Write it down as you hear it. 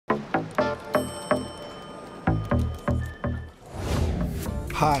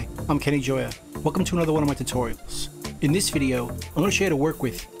Hi, I'm Kenny Joya. Welcome to another one of my tutorials. In this video, I'm going to show you how to work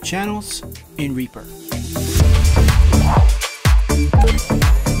with channels in Reaper.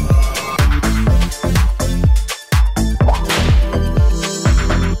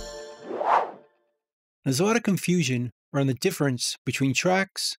 There's a lot of confusion around the difference between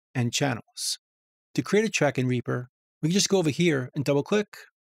tracks and channels. To create a track in Reaper, we can just go over here and double click,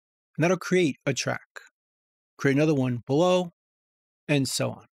 and that'll create a track. Create another one below, and so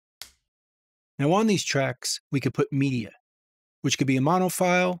on. Now on these tracks, we could put media, which could be a mono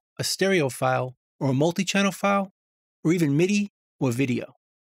file, a stereo file, or a multi-channel file, or even MIDI or video.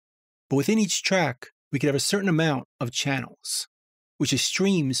 But within each track, we could have a certain amount of channels, which is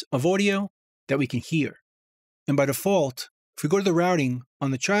streams of audio that we can hear. And by default, if we go to the routing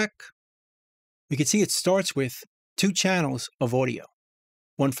on the track, we can see it starts with 2 channels of audio,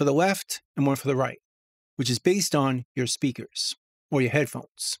 one for the left and one for the right, which is based on your speakers or your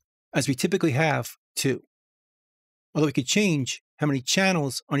headphones, as we typically have 2. Although we could change how many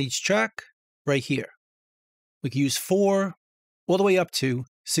channels on each track right here. We could use 4 all the way up to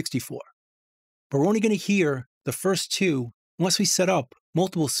 64. But we're only going to hear the first 2 unless we set up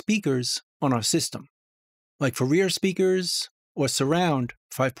multiple speakers on our system, like for rear speakers or surround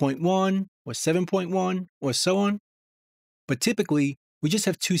 5.1 or 7.1 or so on. But typically, we just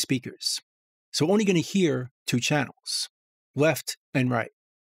have 2 speakers. So we're only going to hear 2 channels, left and right.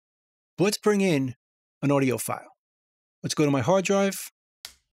 But let's bring in an audio file. Let's go to my hard drive,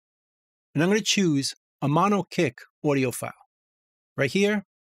 and I'm going to choose a mono kick audio file. Right here,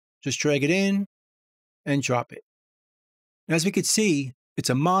 just drag it in and drop it. And as we can see, it's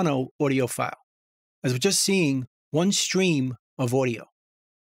a mono audio file, as we're just seeing one stream of audio.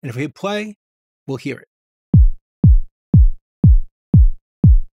 And if we hit play, we'll hear it.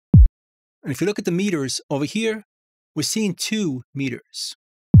 And if you look at the meters over here, we're seeing 2 meters.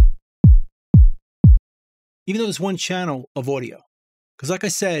 Even though there's 1 channel of audio. Because like I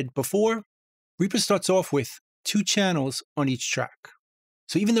said before, Reaper starts off with 2 channels on each track.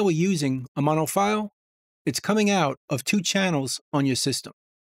 So even though we're using a mono file, it's coming out of 2 channels on your system,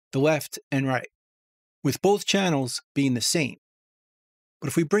 the left and right, with both channels being the same. But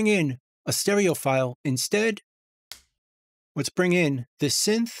if we bring in a stereo file instead, let's bring in this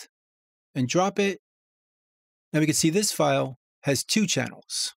synth and drop it. Now we can see this file has 2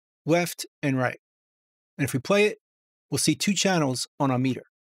 channels, left and right. And if we play it, we'll see 2 channels on our meter.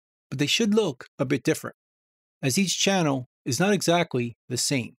 But they should look a bit different, as each channel is not exactly the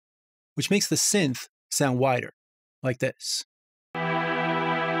same, which makes the synth sound wider, like this.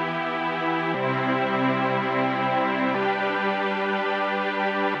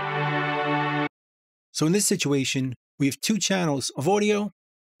 So in this situation, we have 2 channels of audio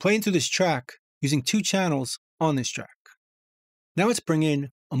playing through this track using 2 channels on this track. Now let's bring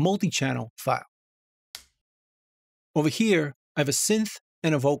in a multi-channel file. Over here, I have a synth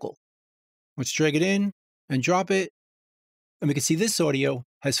and a vocal. Let's drag it in and drop it. And we can see this audio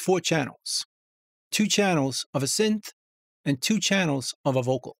has 4 channels. 2 channels of a synth and 2 channels of a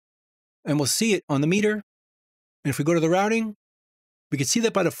vocal. And we'll see it on the meter. And if we go to the routing, we can see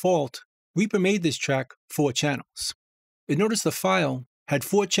that by default, Reaper made this track 4 channels. And notice the file had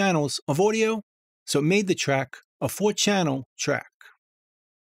 4 channels of audio, so it made the track a 4-channel track,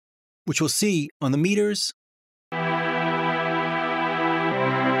 which we'll see on the meters.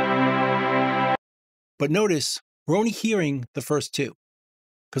 But notice, we're only hearing the first 2.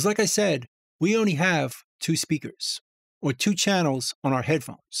 Because like I said, we only have 2 speakers, or 2 channels on our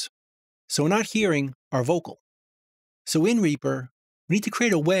headphones. So we're not hearing our vocal. So in Reaper, we need to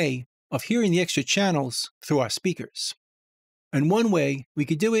create a way of hearing the extra channels through our speakers. And one way we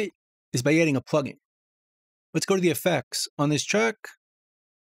could do it is by adding a plugin. Let's go to the effects on this track.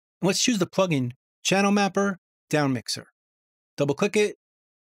 And let's choose the plugin Channel Mapper Down Mixer. Double click it.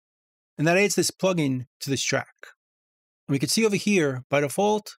 And that adds this plugin to this track. And we can see over here, by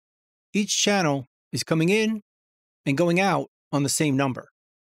default, each channel is coming in and going out on the same number.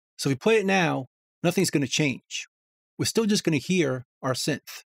 So if we play it now, nothing's going to change. We're still just going to hear our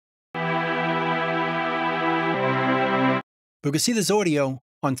synth. But we can see this audio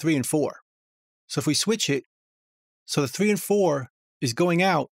on 3 and 4. So if we switch it, so the 3 and 4 is going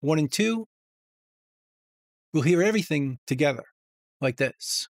out 1 and 2, we'll hear everything together, like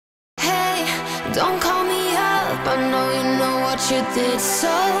this. Hey, don't call me up, I know you know what you did, so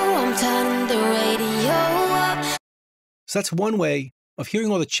I'm turning the radio up. So that's one way of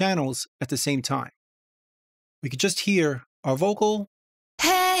hearing all the channels at the same time. We could just hear our vocal.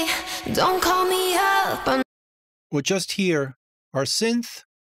 Hey, don't call me up. Or just hear our synth.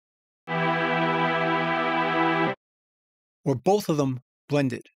 Or both of them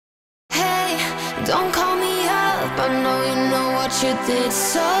blended. Hey, don't call me up. I know you know what you did,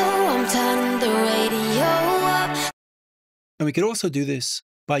 so I'm turning the radio up. And we could also do this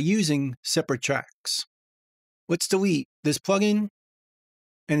by using separate tracks. Let's delete this plugin,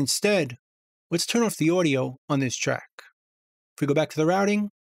 and instead, let's turn off the audio on this track. If we go back to the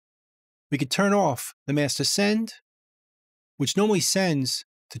routing, we could turn off the master send, which normally sends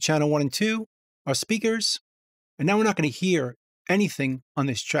to channel 1 and 2, our speakers, and now we're not going to hear anything on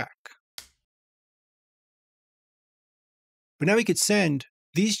this track. But now we could send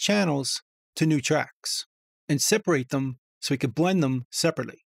these channels to new tracks and separate them so we could blend them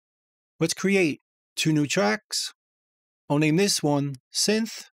separately. Let's create 2 new tracks. I'll name this one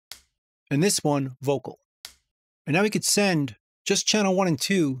synth and this one vocal. And now we could send just channel 1 and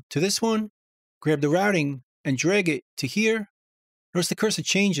 2 to this one, grab the routing and drag it to here. Notice the cursor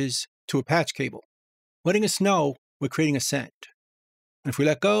changes to a patch cable, letting us know we're creating a send. And if we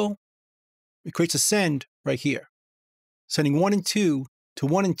let go, it creates a send right here, sending 1 and 2 to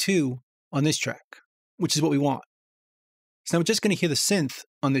 1 and 2 on this track, which is what we want. So now we're just going to hear the synth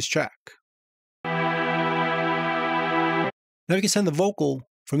on this track. Now we can send the vocal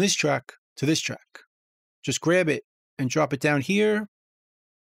from this track to this track. Just grab it and drop it down here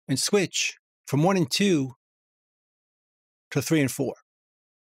and switch from 1 and 2 to 3 and 4.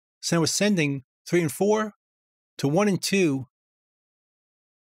 So now we're sending 3 and 4 to 1 and 2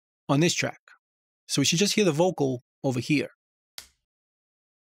 on this track. So we should just hear the vocal over here.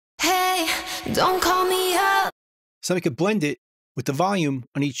 Hey, don't call me up. So we could blend it with the volume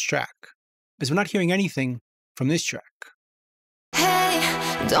on each track, as we're not hearing anything from this track. Hey,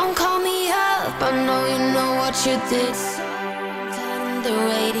 don't call me up. I know you know what you did, so I'm turning the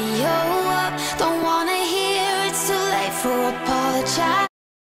radio up. Don't wanna hear it's too late for apologize.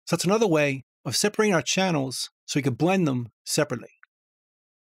 So that's another way of separating our channels so we could blend them separately.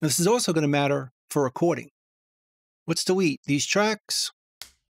 Now this is also going to matter for recording. Let's delete these tracks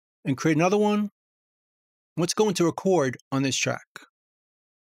and create another one. Let's go into record on this track.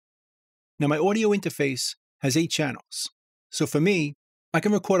 Now my audio interface has 8 channels. So for me, I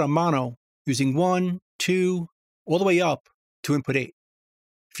can record on mono using 1, 2, all the way up to input 8.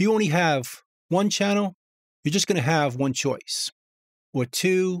 If you only have 1 channel, you're just going to have one choice, or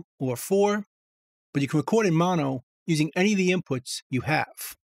 2 or 4, but you can record in mono using any of the inputs you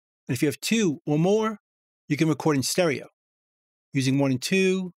have. And if you have 2 or more, you can record in stereo, using 1 and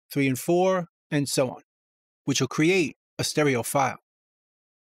 2, 3 and 4, and so on, which will create a stereo file.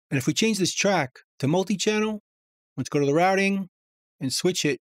 And if we change this track to multi-channel, let's go to the routing and switch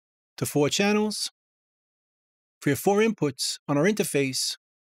it to 4 channels. If we have 4 inputs on our interface,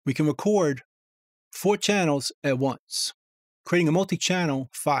 we can record 4 channels at once, creating a multi-channel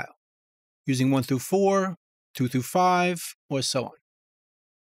file, using 1 through 4, 2 through 5, or so on.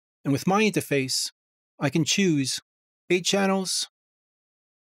 And with my interface, I can choose 8 channels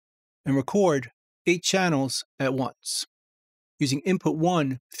and record 8 channels at once, using input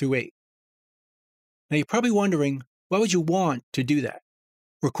 1 through 8. Now you're probably wondering, why would you want to do that?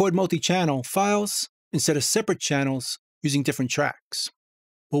 Record multi-channel files instead of separate channels using different tracks.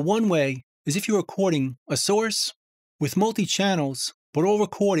 Well, one way is if you're recording a source with multi-channels, but all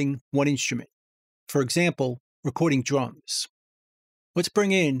recording one instrument. For example, recording drums. Let's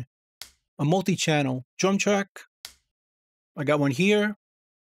bring in a multi-channel drum track. I got one here,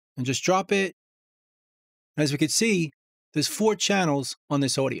 and just drop it. As we can see, there's 4 channels on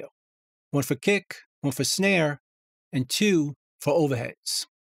this audio. 1 for kick, 1 for snare, and 2 for overheads.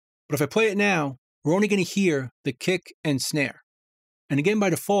 But if I play it now, we're only going to hear the kick and snare. And again, by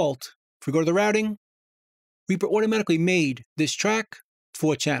default, if we go to the routing, Reaper automatically made this track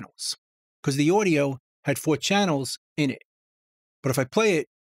 4 channels, because the audio had 4 channels in it. But if I play it,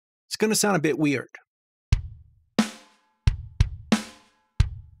 it's going to sound a bit weird.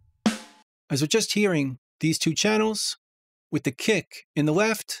 As we're just hearing these 2 channels, with the kick in the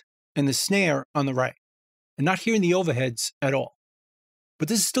left and the snare on the right, and not hearing the overheads at all. But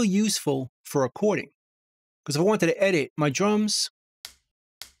this is still useful for recording, because if I wanted to edit my drums,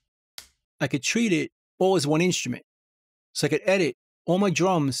 I could treat it all as one instrument. So I could edit all my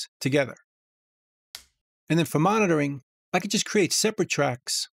drums together. And then for monitoring, I could just create separate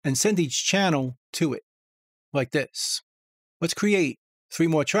tracks and send each channel to it, like this. Let's create 3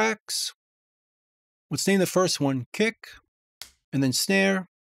 more tracks. Let's name the first one kick, and then snare,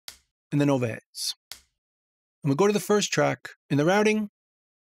 and then overheads. And we'll go to the first track in the routing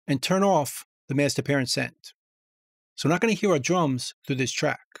and turn off the master parent send. So we're not going to hear our drums through this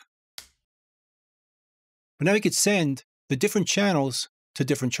track. But now we could send the different channels to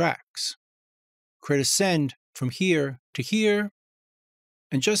different tracks. Create a send from here to here,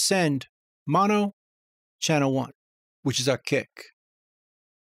 and just send mono channel 1, which is our kick.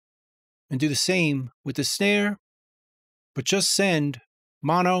 And do the same with the snare, but just send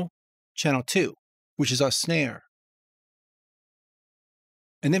mono channel 2, which is our snare.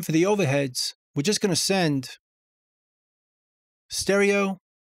 And then for the overheads, we're just going to send stereo,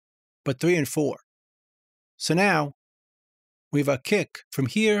 but 3 and 4. So now we have our kick from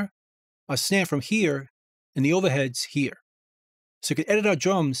here, our snare from here, and the overheads here. So we can edit our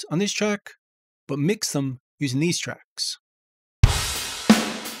drums on this track, but mix them using these tracks.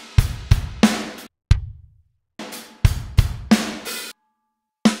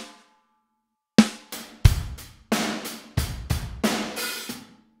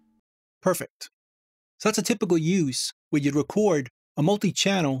 Perfect. So that's a typical use where you'd record a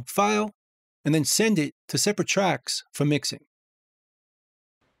multi-channel file and then send it to separate tracks for mixing.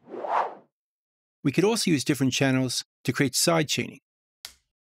 We could also use different channels to create side chaining.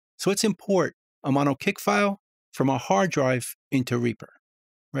 So let's import a mono kick file from our hard drive into Reaper.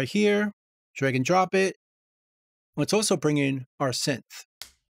 Right here, drag and drop it. Let's also bring in our synth.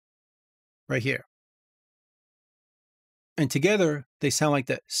 Right here. And together, they sound like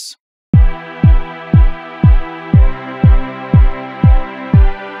this.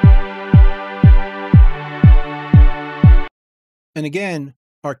 And again,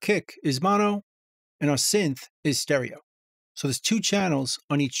 our kick is mono, and our synth is stereo. So there's 2 channels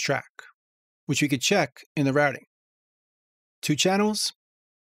on each track, which we could check in the routing. 2 channels.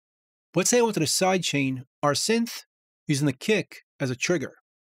 Let's say I wanted to sidechain our synth using the kick as a trigger.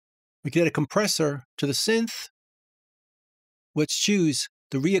 We could add a compressor to the synth. Let's choose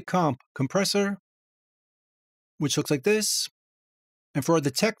the REAPER compressor, which looks like this. And for our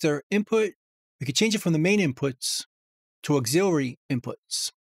detector input, we could change it from the main inputs to auxiliary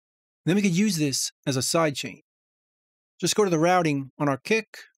inputs. Then we could use this as a sidechain. Just go to the routing on our kick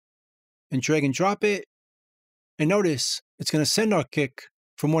and drag and drop it. And notice it's going to send our kick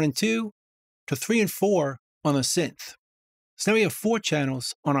from 1 and 2 to 3 and 4 on the synth. So now we have 4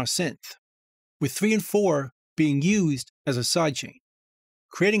 channels on our synth, with 3 and 4 being used as a sidechain,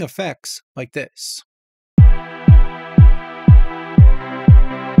 creating effects like this.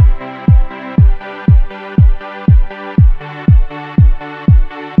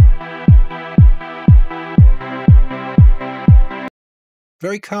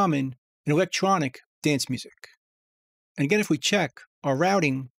 Very common in electronic dance music. And again, if we check our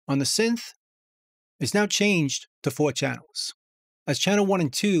routing on the synth, it's now changed to 4 channels, as channel 1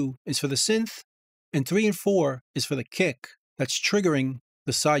 and 2 is for the synth, and 3 and 4 is for the kick that's triggering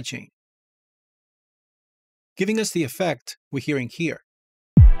the sidechain, giving us the effect we're hearing here.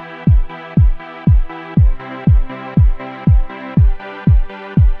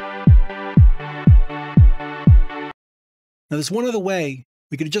 Now there's one other way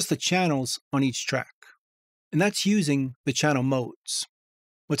we could adjust the channels on each track, and that's using the channel modes.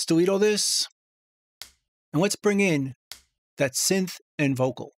 Let's delete all this, and let's bring in that synth and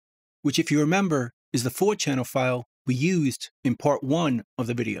vocal, which if you remember is the 4-channel file we used in part 1 of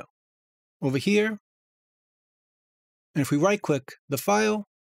the video. Over here, and if we right-click the file,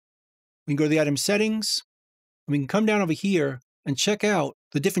 we can go to the item settings, and we can come down over here and check out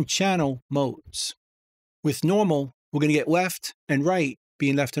the different channel modes. With normal, we're going to get left and right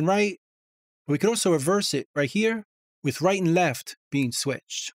being left and right. We could also reverse it right here with right and left being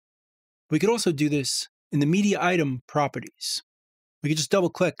switched. We could also do this in the media item properties. We could just double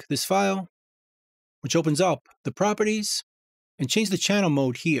click this file, which opens up the properties, and change the channel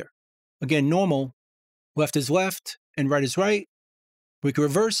mode here. Again, normal, left is left and right is right. We can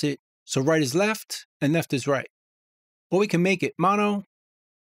reverse it so right is left and left is right. Or we can make it mono,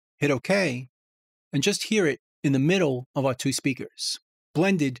 hit OK, and just hear it in the middle of our 2 speakers,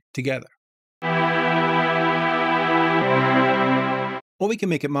 blended together. Or we can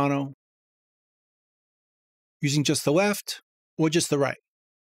make it mono using just the left or just the right.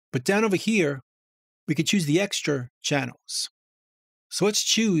 But down over here, we could choose the extra channels. So let's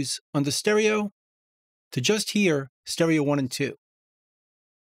choose on the stereo to just hear stereo 1 and 2.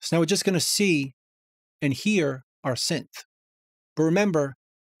 So now we're just going to see and hear our synth. But remember,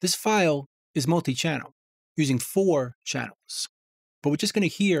 this file is multi-channel, using 4 channels. But we're just going to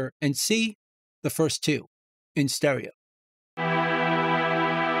hear and see the first 2 in stereo.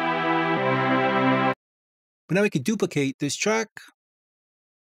 But now we could duplicate this track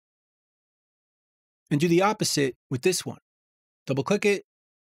and do the opposite with this one. Double click it,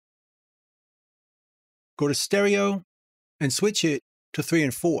 go to stereo, and switch it to 3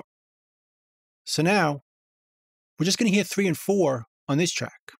 and 4. So now, we're just going to hear 3 and 4 on this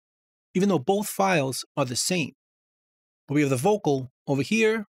track, even though both files are the same. But we have the vocal over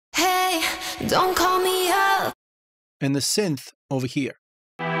here, Hey, don't call me up. and the synth over here,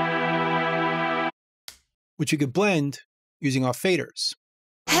 which we could blend using our faders.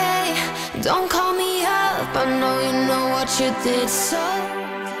 Hey, don't call me up. I know you know what you did. So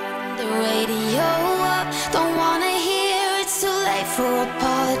turn the radio up. Don't wanna hear it's too late for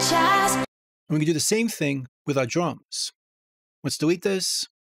apologize. And we can do the same thing with our drums. Let's delete this.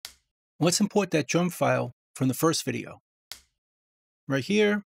 Let's import that drum file from the first video. Right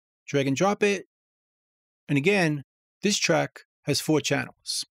here, drag and drop it. And again, this track has 4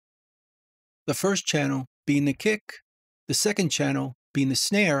 channels. The first channel being the kick, the second channel being the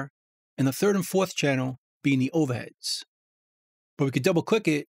snare, and the third and fourth channel being the overheads. But we could double click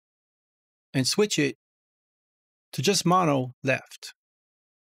it and switch it to just mono left.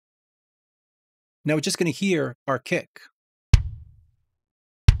 Now we're just going to hear our kick.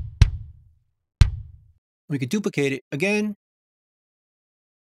 We could duplicate it again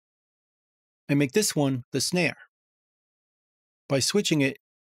and make this one the snare by switching it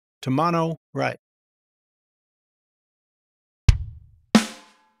to mono right.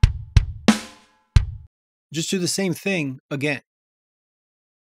 Just do the same thing again.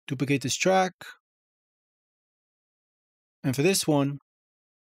 Duplicate this track. And for this one,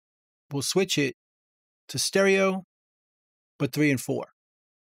 we'll switch it to stereo, but 3 and 4.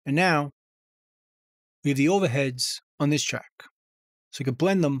 And now we have the overheads on this track. So you can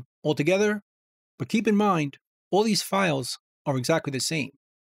blend them all together, but keep in mind, all these files are exactly the same.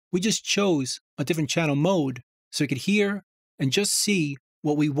 We just chose a different channel mode so you could hear and just see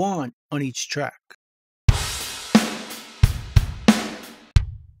what we want on each track.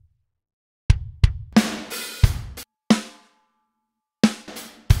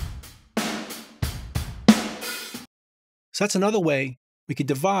 So that's another way we could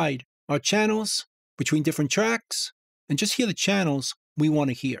divide our channels between different tracks and just hear the channels we want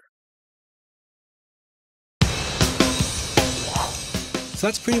to hear. So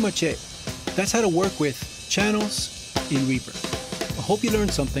that's pretty much it. That's how to work with channels in Reaper. I hope you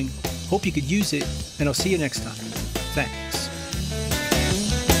learned something, hope you could use it, and I'll see you next time. Thanks.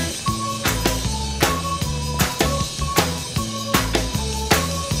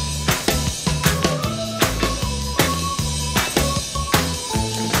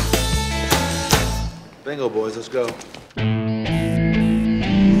 Bingo, boys, let's go.